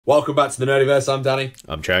Welcome back to the Nerdiverse. I'm Danny.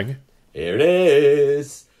 I'm Chang. Here it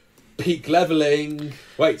is. Peak leveling.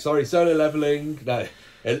 Wait, sorry, solo leveling. No.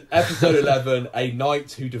 Episode 11, A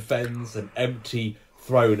Knight Who Defends an Empty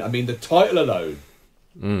Throne. I mean, the title alone.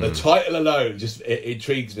 The title alone just it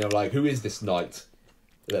intrigues me. I'm like, who is this knight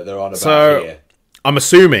that they're on about here? I'm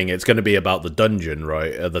assuming it's going to be about the dungeon,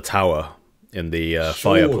 right? The tower in the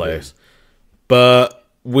fireplace. But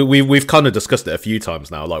we've kind of discussed it a few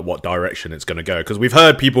times now, like what direction it's going to go. Because we've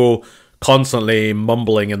heard people constantly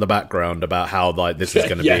mumbling in the background about how like this is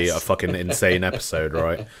going to be a fucking insane episode,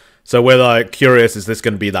 right? So we're like curious, is this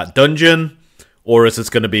going to be that dungeon? Or is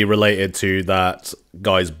this going to be related to that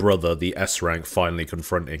guy's brother, the S rank, finally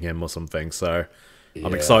confronting him or something? So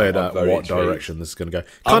I'm excited at what direction this is going to go.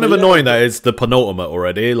 Kind of annoying that it's the penultimate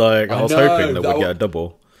already. Like I was hoping that we'd get a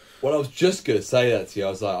double. Well, I was just going to say that to you. I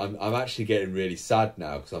was like, I'm actually getting really sad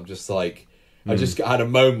now because I'm just like, I just had a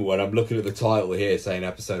moment when I'm looking at the title here saying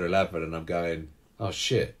episode 11 and I'm going, oh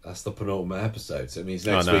shit, that's the penultimate episode. So it means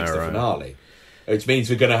next week's the finale. Which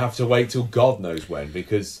means we're going to have to wait till God knows when,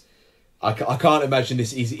 because I can't imagine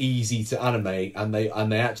this is easy to animate, and they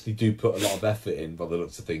actually do put a lot of effort in by the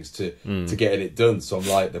looks of things to getting it done. So I'm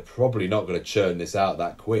like, they're probably not going to churn this out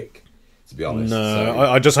that quick, to be honest. No,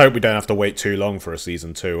 I just hope we don't have to wait too long for a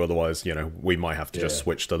season 2. Otherwise, you know, we might have to just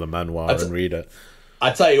switch to the manhwa and read it.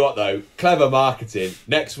 I tell you what, though, clever marketing.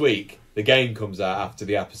 Next week, the game comes out after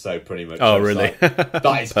the episode, pretty much. Oh, really? Like,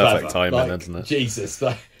 that is perfect clever. timing, isn't it? Jesus,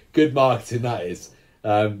 good marketing that is.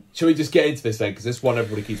 Shall we just get into this then? Because this one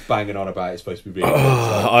everybody keeps banging on about. It's supposed to be really good.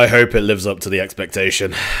 So. I hope it lives up to the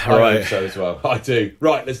expectation. I hope so as well. I do.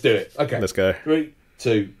 Right, let's do it. Okay. Let's go. 3,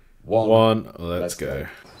 2, 1. Let's go.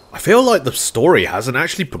 I feel like the story hasn't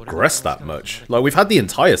actually progressed that much. Like, we've had the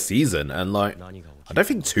entire season, and like, I don't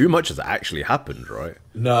think too much has actually happened, right?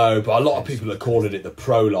 No, but a lot of people are calling it the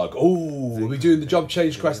prologue. Oh, are we doing the job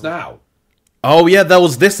change quest now? Oh yeah, there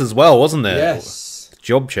was this as well, wasn't there? Yes.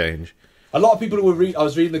 Job change. A lot of people were. I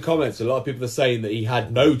was reading the comments. A lot of people are saying that he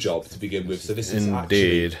had no job to begin with. So this is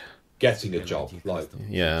actually getting a job. Like,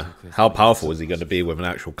 yeah, how powerful is he going to be with an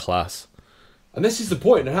actual class? And this is the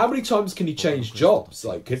point. And how many times can he change jobs?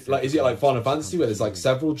 Like is it like Final Fantasy where there's like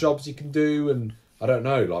several jobs you can do? And I don't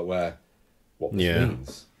know, like what this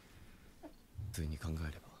means.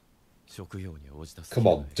 Come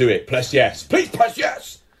on, do it. Press yes. Please press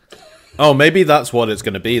yes. Oh, maybe that's what it's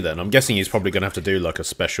going to be then. I'm guessing he's probably going to have to do like a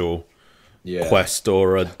special quest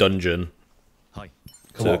or a dungeon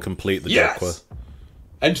to complete the job quest.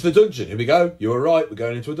 Enter the dungeon. Here we go. You were right. We're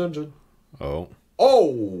going into a dungeon. Oh.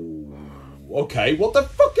 Okay. What the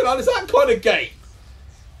fucking hell is that kind of gate?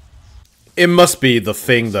 It must be the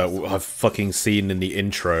thing that I've fucking seen in the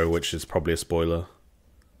intro, which is probably a spoiler.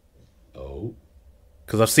 Oh.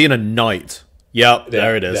 Because I've seen a knight. Yep,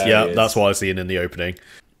 there it is. Yep, that's what I've seen in the opening.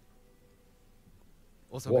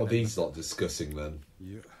 What are these lot discussing then?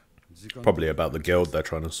 Probably about the guild they're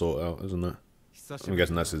trying to sort out, isn't it? I'm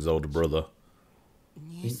guessing that's his older brother.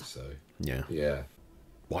 I think so. Yeah. Yeah.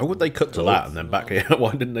 Why would they cut to that and then back here?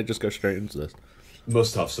 Why didn't they just go straight into this?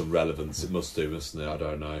 Must have some relevance. It must do, mustn't it? I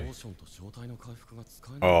don't know.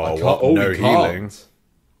 Oh, no healing.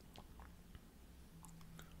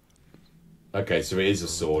 Okay, so it is a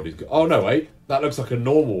sword. Oh, no, wait. That looks like a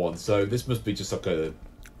normal one, so this must be just like a...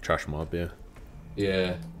 trash mob, yeah.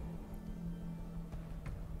 Yeah.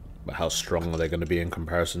 But how strong are they going to be in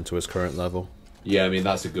comparison to his current level? Yeah, I mean,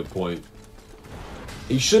 that's a good point.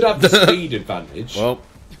 He should have the speed advantage. Well,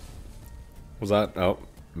 was that? Oh,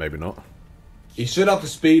 maybe not. He should have the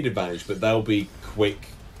speed advantage, but they'll be quick.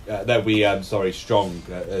 They'll be, strong.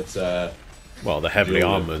 Well, they're heavily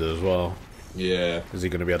armoured as well. Yeah. Is he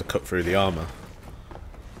going to be able to cut through the armour?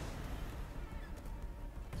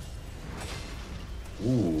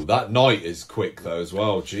 Ooh, that knight is quick, though, as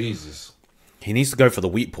well. Jesus. He needs to go for the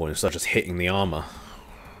weak point instead of just hitting the armour.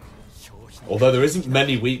 Although there isn't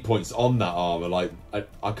many weak points on that armour. Like,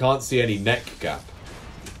 I can't see any neck gap.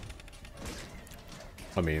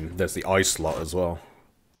 I mean, there's the eye slot as well.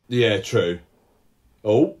 Yeah, true.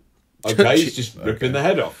 Oh, okay, he's just ripping the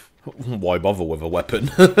head off. Why bother with a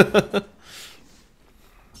weapon?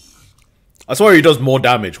 I swear he does more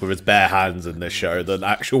damage with his bare hands in this show than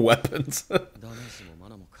actual weapons.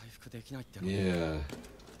 Yeah.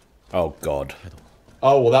 Oh, God.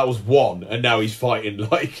 Oh, well, that was one, and now he's fighting,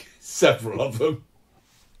 like, several of them.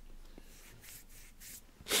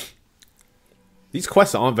 These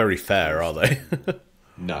quests aren't very fair, are they?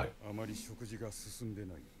 No.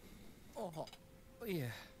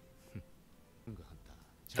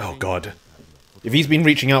 Oh, God. If he's been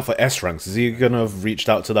reaching out for S ranks, is he going to have reached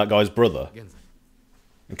out to that guy's brother?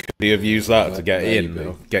 And could he have used that to get in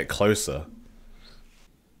or get closer?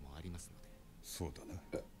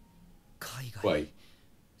 Wait,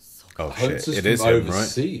 Oh shit! hunters It from is him, right?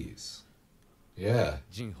 overseas. Yeah.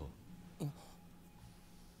 ジンホ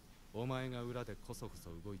お前が裏でこそこそ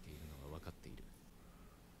動いているのは分かっている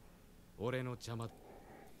俺の邪魔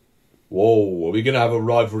Whoa, are we gonna have a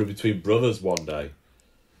rivalry between brothers one day?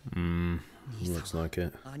 Looks like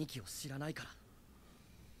it. 兄貴を知らないか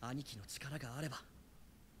ら兄貴の力があれば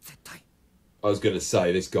絶対 I was gonna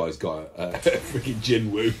say this guy's got a freaking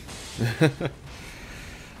Jinwoo.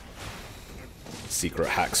 Secret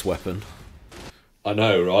hacks weapon. I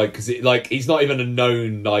know, right? Because he's not even a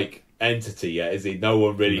known entity yet, is he? No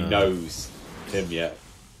one really knows him yet.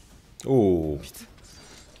 Ooh.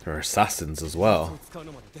 There are assassins as well. 使う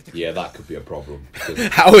のまで出てくる Yeah, that could be a problem. 'Cause-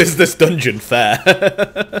 How is this dungeon fair?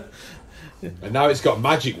 and now it's got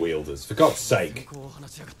magic wielders. For God's sake. こう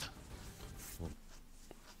話しやがった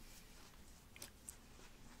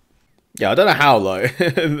Yeah, I don't know how,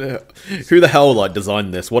 who the hell,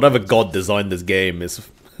 designed this? Whatever god designed this game is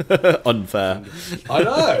unfair. I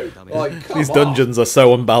know. Like, come These on. dungeons are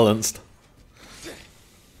so unbalanced.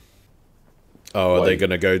 Oh, are they Wait.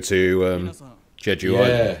 gonna go to, 皆さん Jeju Yeah,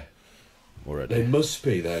 Island already? they must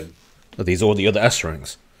be then. Are these all the other S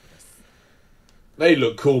ranks? They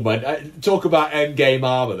look cool, man. Talk about endgame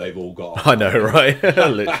armor they've all got. I know, right?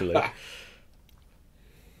 Literally.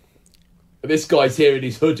 This guy's here in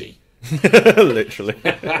his hoodie. Literally.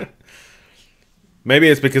 Maybe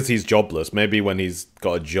it's because he's jobless. Maybe when he's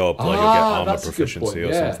got a job, you'll get armor that's a good proficiency point, or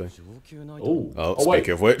yeah. something. 上級ナイト Oh, Oh, wait.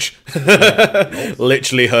 speaking of which,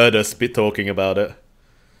 literally heard us be talking about it.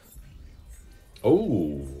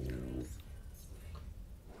 Oh.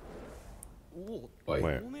 おお Wait.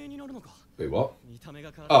 Wait. 透明になるのか Wait, what? 見た目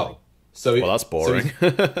が変わる Oh. So Well, that's boring.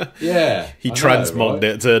 yeah. He I know, transmogged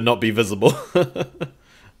right? it to not be visible.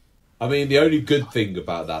 I mean, the only good thing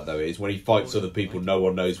about that, though, is when he fights other people, no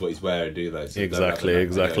one knows what he's wearing, do they? So they don't have Exactly, any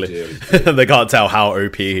exactly. idea what he's doing. They can't tell how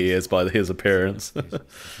OP he is by his appearance.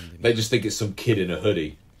 They just think it's some kid in a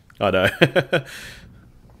hoodie. I know.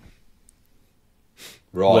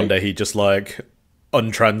 Right. One day he just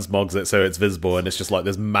untransmogs it so it's visible, and it's just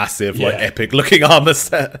this massive, Yeah. epic looking armor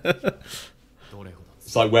set. どれほど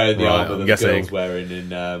It's like wearing the Right, armor I'm that the guessing. girl's wearing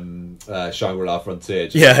in Shangri-La Frontier.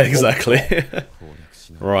 Just Yeah, like, exactly. 攻略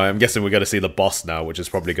しない Right, I'm guessing we're going to see the boss now, which is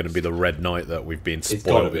probably going to be the Red Knight that we've been gotta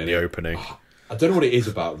spoiled be, in the innit? opening. I don't know what it is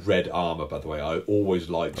about red armor, by the way. I always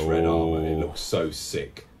liked red armor. It Oh. looks so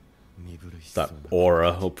sick. 身震いしそ That うな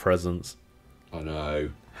aura or presence. I know.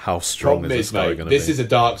 How strong Problem is this is, guy mate, going to this be? is a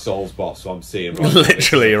Dark Souls boss, so I'm seeing right now.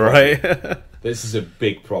 Literally, right? This is a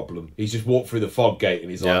big problem. He's just walked through the fog gate and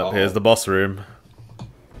he's Yeah, like, oh, here's the boss room.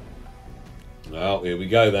 well, here we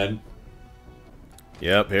go then.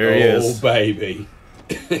 Yep, here he is. Baby.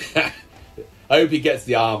 I hope he gets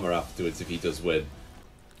the armor afterwards if he does win.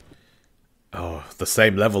 Oh, the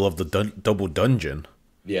same level of the double dungeon.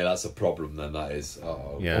 Yeah, that's a problem then, that is.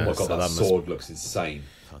 Oh, Yeah, oh my so god, that that must- sword looks insane.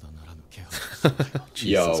 ただならぬ気配 Jesus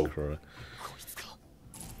Yo. Christ. こいつか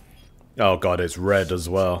Oh god, it's red as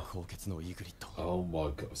well. 高血のイグリット Oh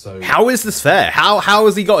my god. So How is this fair? How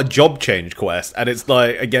has he got a job change quest and it's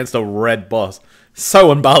against a red boss?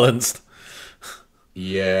 So unbalanced.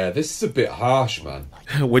 yeah, this is a bit harsh, man.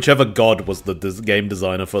 Whichever god was the game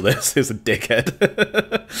designer for this is a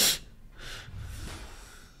dickhead.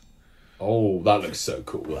 Oh, that looks so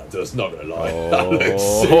cool. That does, not gonna lie. That looks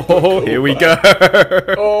super Oh, cool, here we man.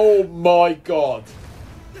 go. Oh my god.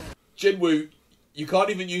 Jinwoo, you can't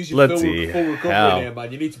even use your full Bloody recovery hell. in here,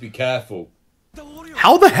 man. You need to be careful.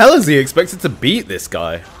 How the hell is he expected to beat this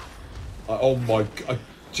guy? Oh my god.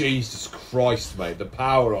 Jesus Christ, mate. The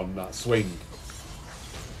power on that swing.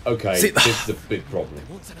 Okay, See- this is a big problem.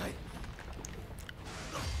 もんじゃない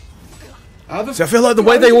How the See, I feel like the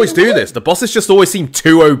way they always do this, the bosses just always seem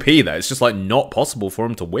too OP that it's just not possible for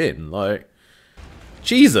him to win.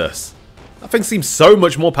 Jesus. That thing seems so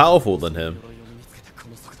much more powerful than him. 鎧を身につけてこ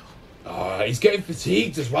の速度 He's getting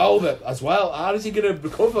fatigued as well. How is he going to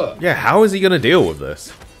recover? Yeah, how is he going to deal with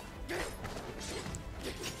this?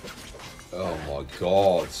 Oh my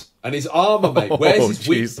god. And his armor, mate. Where's his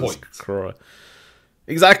weak Jesus point? Christ.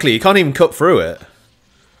 Exactly, he can't even cut through it.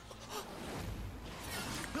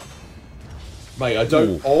 Mate, I don't.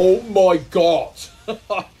 Ooh. Oh my god.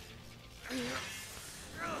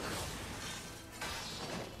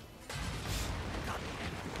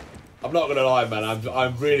 I'm not gonna lie, man.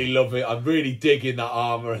 I'm really loving. I'm really digging that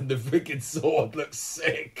armor, and the freaking sword looks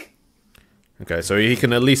sick. Okay, so he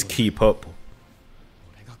can at least keep up.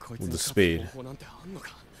 俺がこいつ With に the 勝 speed. つ方法なんてあんのか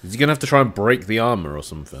Is he going to have to try and break the armor or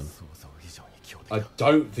something? 想像以上に強敵 I だ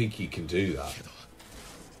don't think he can do that.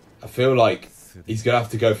 I feel like he's gonna have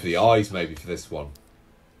to go for the eyes maybe for this one.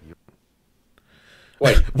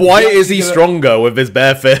 Wait, Why is he stronger with his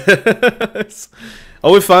bare fists? I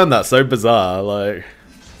always found that so bizarre. Like,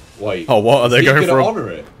 wait. oh, what are they going for? Honor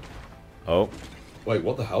it. Oh, wait,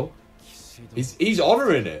 what the hell? He's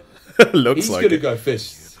honoring it. looks He's like gonna it. go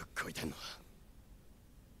fists.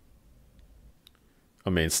 I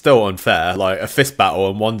mean, still unfair. Like a fist battle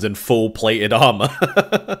and one's in full plated armor.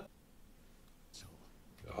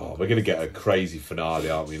 Oh, we're gonna get a crazy finale,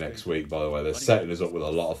 aren't we, next week? By the way, they're setting us up with a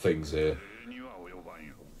lot of things here.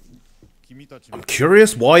 I'm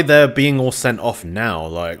curious why they're being all sent off now.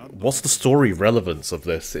 Like, what's the story relevance of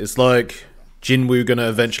this? It's like Jinwoo gonna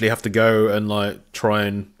eventually have to go and like try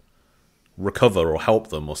and recover or help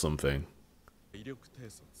them or something.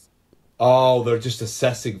 Oh, they're just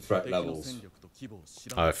assessing threat levels.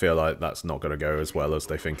 I feel like that's not gonna go as well as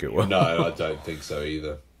they think it will. No, I don't think so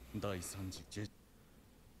either. The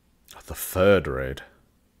third raid.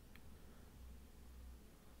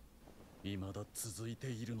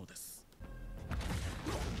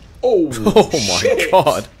 Oh, Oh my shit.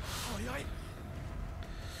 god.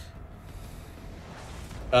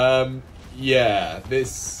 Yeah,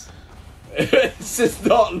 this this is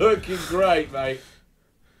not looking great, mate.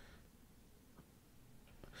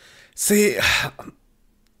 See,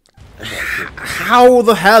 how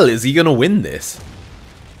the hell is he gonna win this?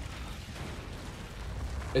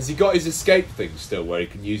 Has he got his escape thing still, where he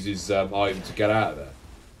can use his item to get out of there?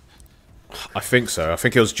 I think so. I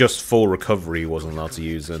think it was just full recovery he wasn't allowed to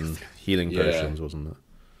use and healing Yeah. potions, wasn't it?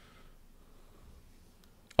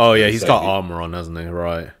 Oh yeah, he's So got he- armor on, hasn't he?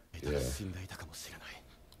 Right. Yeah.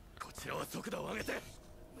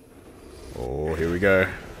 Oh, here we go.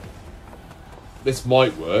 This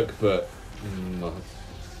might work, but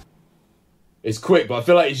it's quick. But I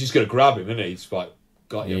feel like he's just gonna grab him, isn't he? He's like,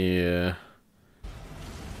 got you. Yeah.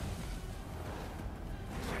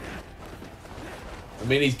 I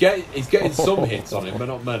mean, he's getting some hits on him, but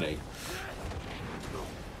not many.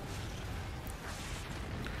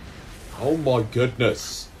 Oh my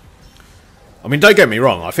goodness! I mean, don't get me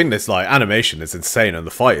wrong. I think this like animation is insane and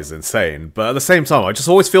the fight is insane, but at the same time, I just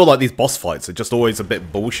always feel like these boss fights are just always a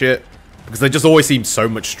bit bullshit because they just always seem so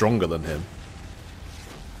much stronger than him.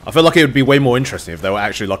 I feel like it would be way more interesting if they were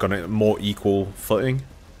actually like on a more equal footing.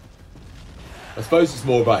 I suppose it's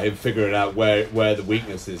more about him figuring out where the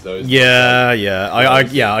weakness is, though. Isn't it? Yeah,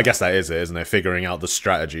 yeah. I guess that is it, isn't it? Figuring out the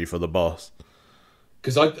strategy for the boss.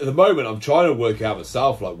 Because at the moment, I'm trying to work out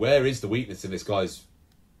myself, like, where is the weakness in this guy's...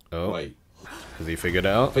 Oh, Wait, has he figured it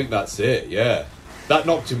I out? think that's it, yeah. That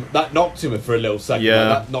knocked him for a little second. Yeah.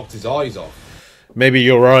 Like, that knocked his eyes off. Maybe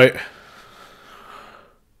you're right.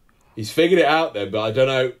 He's figured it out then, but I don't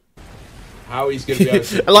know how he's going to be able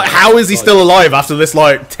to... Like, how is he still alive after this,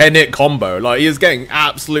 like, 10-hit combo? Like, he is getting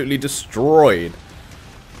absolutely destroyed.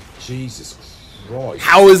 Jesus Christ.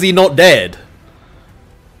 How is he not dead?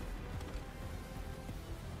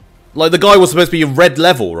 Like, the guy was supposed to be a red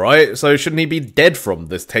level, right? So shouldn't he be dead from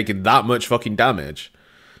this, taking that much fucking damage?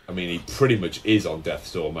 I mean, he pretty much is on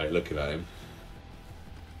death's door, mate, looking at him.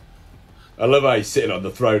 I love how he's sitting on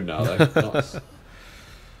the throne now, though. Nice.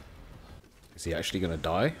 Is he actually going to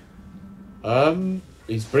die?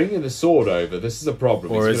 He's bringing the sword over. This is a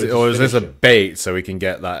problem. Or He's is gonna just this a finish him. bait so we can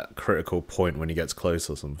get that critical point when he gets close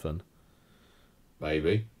or something?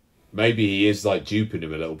 Maybe. Maybe he is, like, duping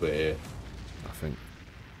him a little bit here. I think.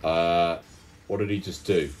 What did he just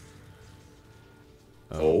do?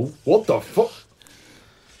 Oh, what the fuck?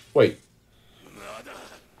 Wait.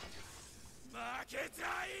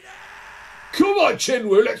 Come on,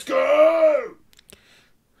 Chinwoo, let's go!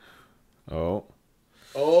 Oh.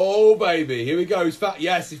 Oh, baby, here we go.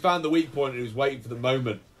 Yes, he found the weak point and he was waiting for the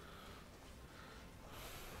moment.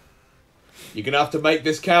 You're going to have to make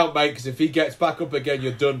this count, mate, because if he gets back up again,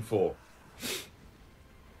 you're done for.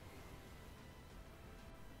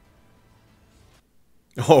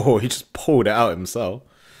 Oh, he just pulled it out himself.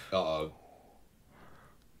 Uh-oh.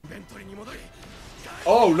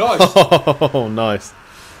 Oh, nice! Oh, nice.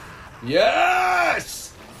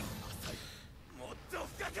 Yes!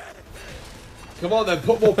 Come on then,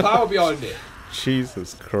 put more power behind it.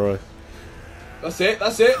 Jesus Christ. That's it,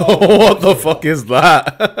 that's it. Oh, what the fuck is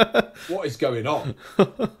that? What is going on?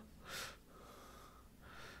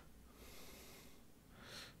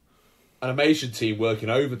 Animation team working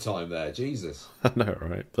overtime there, Jesus. I know,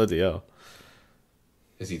 right? Bloody hell.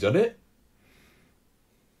 Has he done it?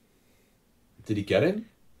 Did he get him?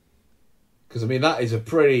 Because, I mean, that is a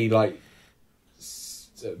pretty, like...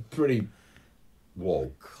 pretty...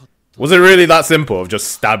 Whoa. Was it really that simple of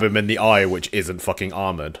just stab him in the eye which isn't fucking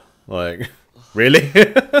armoured? Like, really?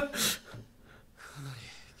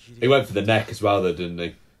 He went for the neck as well, though, didn't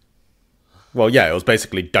he? Well, yeah, it was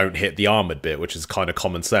basically don't hit the armored bit, which is kind of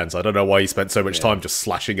common sense. I don't know why he spent so much time just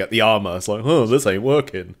slashing at the armor. It's like, oh, this ain't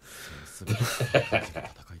working. 全て戦いだった下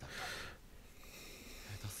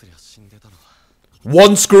手すりゃ死んでたのは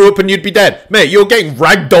One screw up and you'd be dead. Mate, you're getting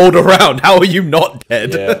ragdolled around. How are you not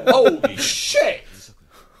dead? Yeah. Holy shit!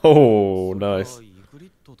 Oh, nice.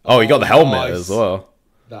 Oh, you got the helmet Nice. as well.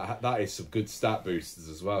 That is some good stat boosters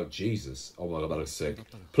as well. Jesus. Oh my god, that looks sick.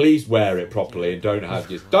 Please wear it properly and don't have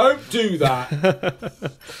your... Don't do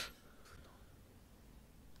that!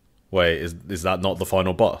 Wait, is that not the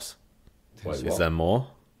final boss? Wait, Is what? there more?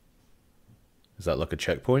 Is that like a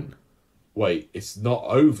checkpoint? Wait, it's not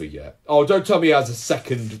over yet. Oh, don't tell me he has a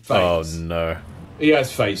second Oh phase. no. He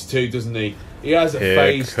has phase 2, doesn't he? He has a Here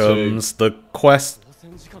phase 2. comes the quest.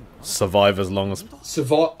 Survive as long as...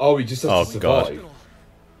 Survive. Oh, he just has Oh, to survive. God.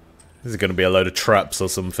 This is going to be a load of traps or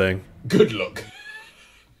something. Good luck.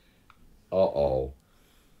 Uh-oh.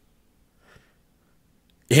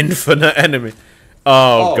 Infinite enemy.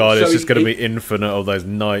 Oh, Oh, God, so it's just going to he- be infinite of those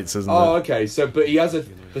knights, isn't Oh, it? okay. So, but he has a...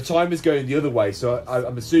 The time is going the other way, so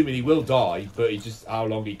I'm assuming he will die, but he just... How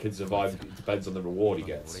long he can survive it depends on the reward he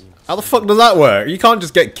gets. How the fuck does that work? You can't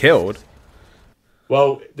just get killed.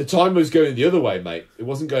 Well, the time was going the other way, mate. It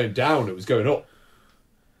wasn't going down, it was going up.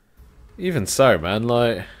 Even so, man,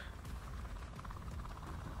 like...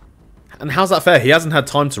 And how's that fair? He hasn't had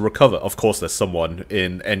time to recover. Of course, there's someone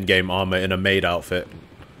in endgame armor in a maid outfit.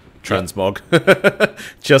 Transmog.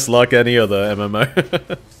 Just like any other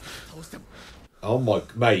MMO. Oh my...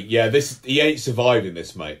 Mate, yeah, this... He ain't surviving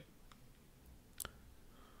this, mate.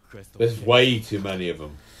 There's way too many of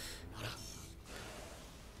them.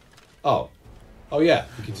 Oh. Oh, yeah.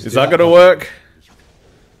 we can just Is do that going to one. work?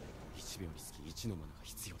 1秒につき1のマナが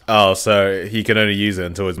必要だ Oh, so he can only use it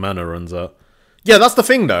until his mana runs out. Yeah, that's the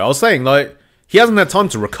thing, though. I was saying, like, he hasn't had time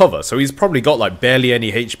to recover, so he's probably got, like, barely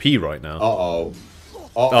any HP right now. Uh-oh.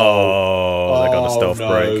 Uh-oh. Oh, they got a stealth no.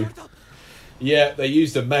 break. Yeah, they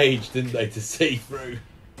used a mage, didn't they, to see through.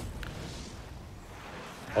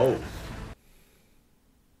 Oh.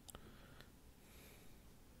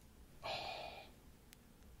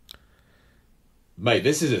 Mate,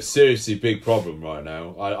 this is a seriously big problem right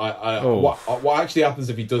now. Oh. What actually happens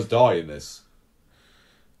if he does die in this?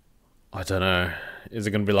 I don't know. Is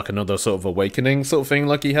it going to be like another sort of awakening sort of thing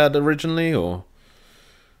like he had originally, or...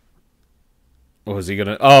 Or is he going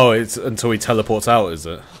to... Oh, it's until he teleports out, is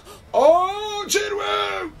it? Oh,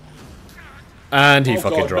 Chinwoo! And he Oh,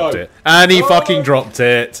 fucking God, dropped no. it. And he Oh! fucking dropped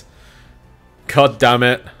it. God damn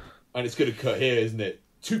it. And it's going to cut here, isn't it?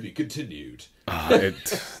 To be continued.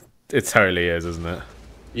 It totally is, isn't it?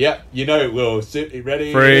 Yep, you know it will.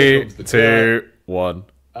 Ready? 3, 2, 1.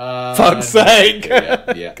 Fuck's Fuck's sake!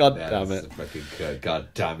 Yeah, God yeah, damn that's it. a fucking God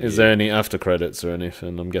damn it. Is there any after credits or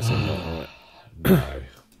anything? I'm guessing not. Right. No.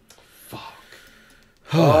 Fuck.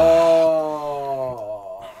 Oh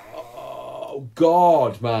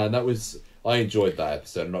God, man, that was. I enjoyed that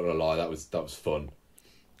episode. I'm not gonna lie, that was fun.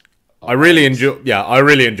 I really enjoyed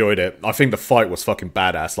it. I think the fight was fucking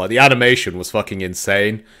badass. Like, the animation was fucking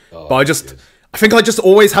insane. But I think I just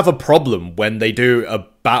always have a problem when they do a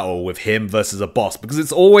battle with him versus a boss, because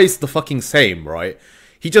it's always the fucking same, right?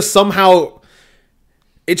 He just somehow...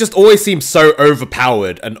 It just always seems so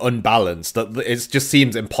overpowered and unbalanced that it just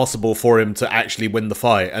seems impossible for him to actually win the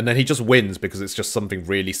fight. And then he just wins because it's just something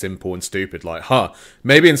really simple and stupid. Like,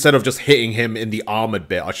 maybe instead of just hitting him in the armored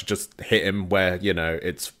bit, I should just hit him where, you know,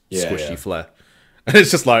 it's squishy flare. And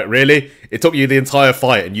it's just like, really? It took you the entire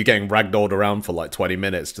fight and you getting ragdolled around for like 20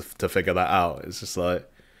 minutes to figure that out. It's just like,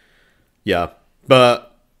 yeah.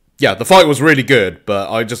 But, yeah, the fight was really good,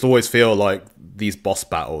 but I just always feel like these boss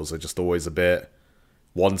battles are just always a bit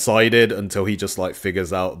one-sided until he just like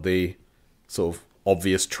figures out the sort of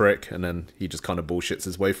obvious trick and then he just kind of bullshits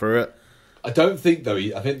his way through it. I don't think though.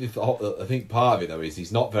 I think part of it though is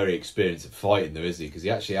he's not very experienced at fighting though, is he? Because he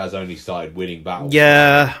actually has only started winning battles.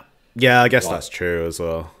 Yeah, I guess that's true as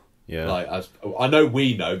well. Yeah, Like I know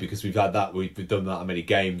we know because we've done that many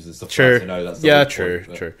games and stuff. true. Like that, so I know that's the Yeah, whole true, point,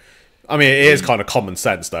 but- true. I mean, it is kind of common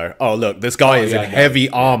sense though. Oh, look, this guy is yeah, in no, heavy yeah.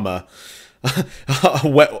 armor.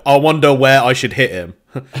 I wonder where I should hit him.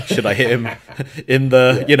 Should I hit him in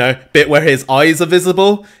the, you know, bit where his eyes are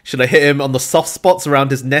visible? Should I hit him on the soft spots around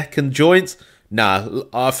his neck and joints? Nah,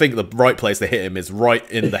 I think the right place to hit him is right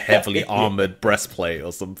in the heavily armored breastplate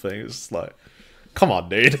or something. It's just like, come on,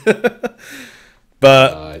 dude.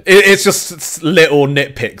 But it's just little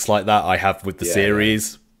nitpicks like that I have with the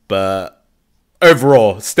series. But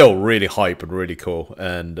overall, still really hype and really cool.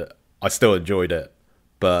 And I still enjoyed it.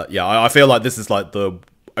 But yeah, I feel like this is like the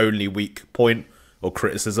only weak point or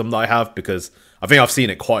criticism that I have, because I think I've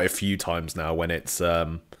seen it quite a few times now when it's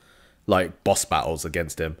like boss battles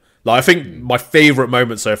against him. Like I think my favorite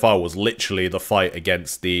moment so far was literally the fight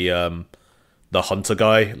against the hunter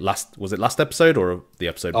guy. Was it last episode or the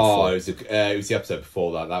episode before? Oh, it was the episode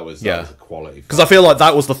before that. That was a quality. Because I feel like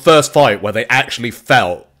that was the first fight where they actually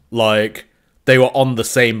felt like they were on the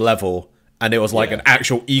same level, and it was like an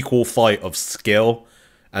actual equal fight of skill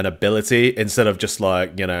and ability instead of just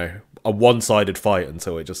like, you know, a one-sided fight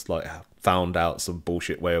until it just like found out some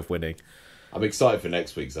bullshit way of winning. I'm excited for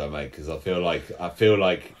next week's though, mate, because I feel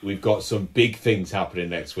like we've got some big things happening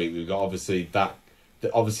next week. We've got obviously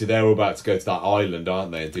they're all about to go to that island,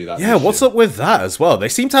 aren't they, and do that. Yeah, mission. what's up with that as well? They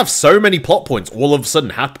seem to have so many plot points all of a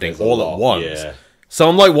sudden happening all at once. Yeah. So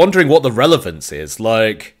I'm like wondering what the relevance is.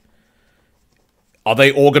 Like, are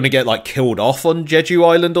they all going to get like killed off on Jeju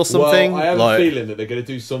Island or something? Well, I have like, a feeling that they're going to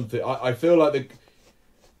do something. I feel like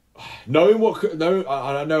I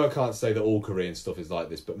know I can't say that all Korean stuff is like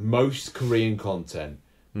this, but most Korean content,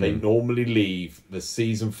 they normally leave the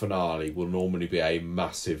season finale will normally be a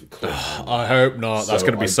massive cliffhanger. I hope not. That's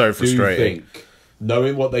going to be so frustrating. I think,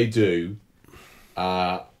 knowing what they do,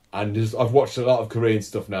 and I've watched a lot of Korean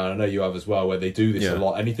stuff now, and I know you have as well, where they do this a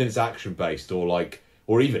lot. Anything that's action based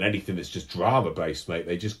or even anything that's just drama based, mate,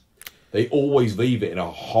 they always leave it in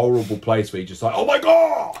a horrible place where you're just like, oh my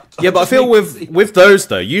god! Yeah, but I feel with those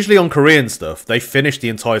though, usually on Korean stuff, they finish the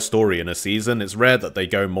entire story in a season. It's rare that they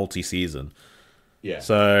go multi-season. Yeah.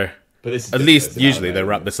 So but this at least usually they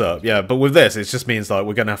wrap this up. Yeah, but with this, it just means like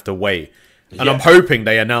we're gonna have to wait. And I'm hoping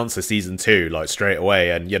they announce a season 2 like straight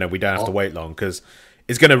away, and you know we don't have to wait long, because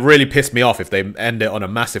it's gonna really piss me off if they end it on a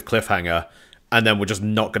massive cliffhanger, and then we're just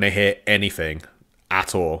not gonna hear anything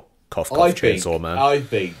at all. Cough, cough, Chainsaw Man. I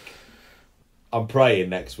think I'm praying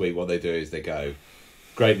next week what they do is they go,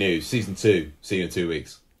 great news, season 2, see you in 2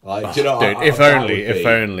 weeks. Like, do you know, dude, if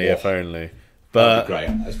only. But great.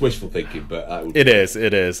 It's wishful thinking, but that would it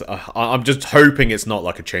is. I'm just hoping it's not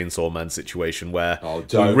like a Chainsaw Man situation where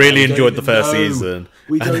we really enjoyed the first season.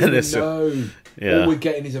 We don't even know. Yeah. All we're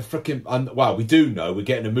getting is a freaking. Well, we do know we're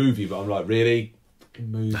getting a movie, but I'm like, really?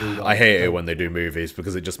 Movie? Like, I hate it when they do movies,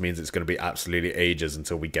 because it just means it's going to be absolutely ages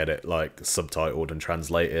until we get it like subtitled and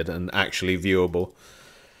translated and actually viewable.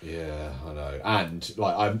 Yeah, I know. And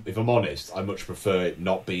like, if I'm honest, I much prefer it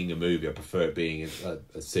not being a movie. I prefer it being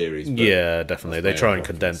a series. Yeah, definitely. They try and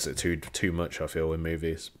condense it too much, I feel, in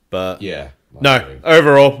movies. But yeah, no.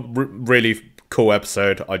 Overall, really cool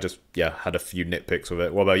episode. I just had a few nitpicks with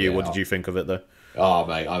it. What about you? What did you think of it though? Oh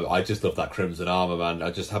mate, I just love that Crimson Armor, man. I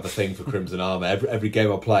just have a thing for Crimson Armor. Every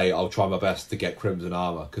game I play, I'll try my best to get Crimson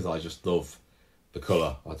Armor because I just love the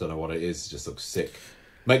colour. I don't know what it is. It just looks sick.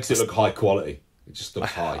 Makes it look high quality. It just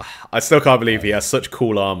looks high. I still can't believe he has such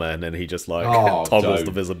cool armor, and then he just like toggles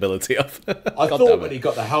the visibility up. I thought when he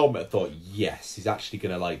got the helmet, I thought, yes, he's actually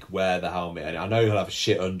gonna like wear the helmet, and I know he'll have a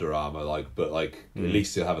shit under armor, but at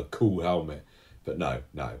least he'll have a cool helmet. But no,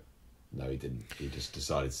 he didn't. He just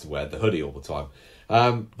decided to wear the hoodie all the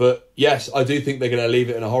time. But yes, I do think they're going to leave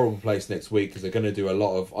it in a horrible place next week because they're going to do a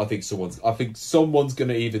lot of. I think someone's going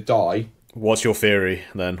to either die. What's your theory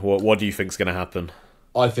then? What do you think's going to happen?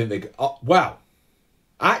 I think wow.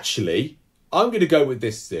 Actually, I'm going to go with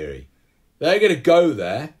this theory. They're going to go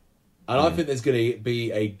there, and I think there's going to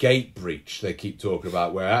be a gate breach. They keep talking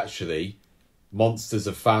about where actually monsters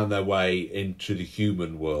have found their way into the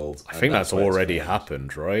human world. I think that's already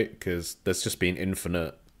happened, right? Because there's just been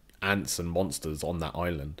infinite ants and monsters on that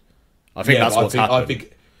island. I think that's what's happened.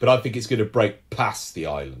 I think it's going to break past the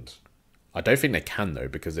island. I don't think they can though,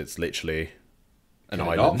 because it's literally an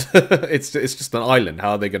island. It's just an island.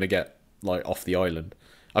 How are they going to get like off the island?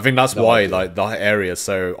 I think that's why like the area is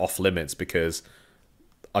so off limits, because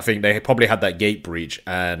I think they probably had that gate breach,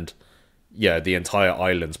 and the entire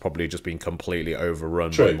island's probably just been completely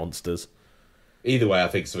overrun by monsters. Either way, I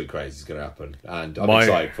think something crazy is going to happen, and I'm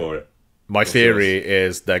excited for it. My theory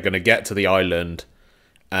is they're going to get to the island,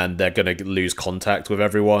 and they're going to lose contact with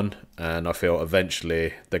everyone, and I feel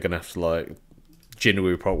eventually they're going to have to like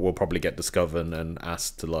Jinwoo will probably get discovered and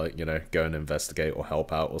asked to like go and investigate or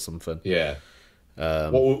help out or something. Yeah.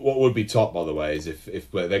 What would be top, by the way, is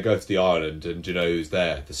if they go to the island and do you know who's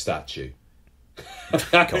there? The statue.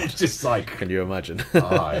 It's just like, can you imagine?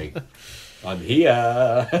 Hi, I'm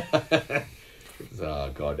here.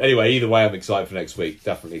 Oh god. Anyway, either way, I'm excited for next week.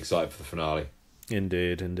 Definitely excited for the finale.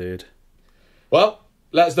 Indeed. Well,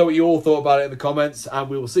 let us know what you all thought about it in the comments, and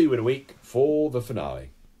we will see you in a week for the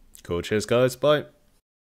finale. Cool. Cheers, guys. Bye.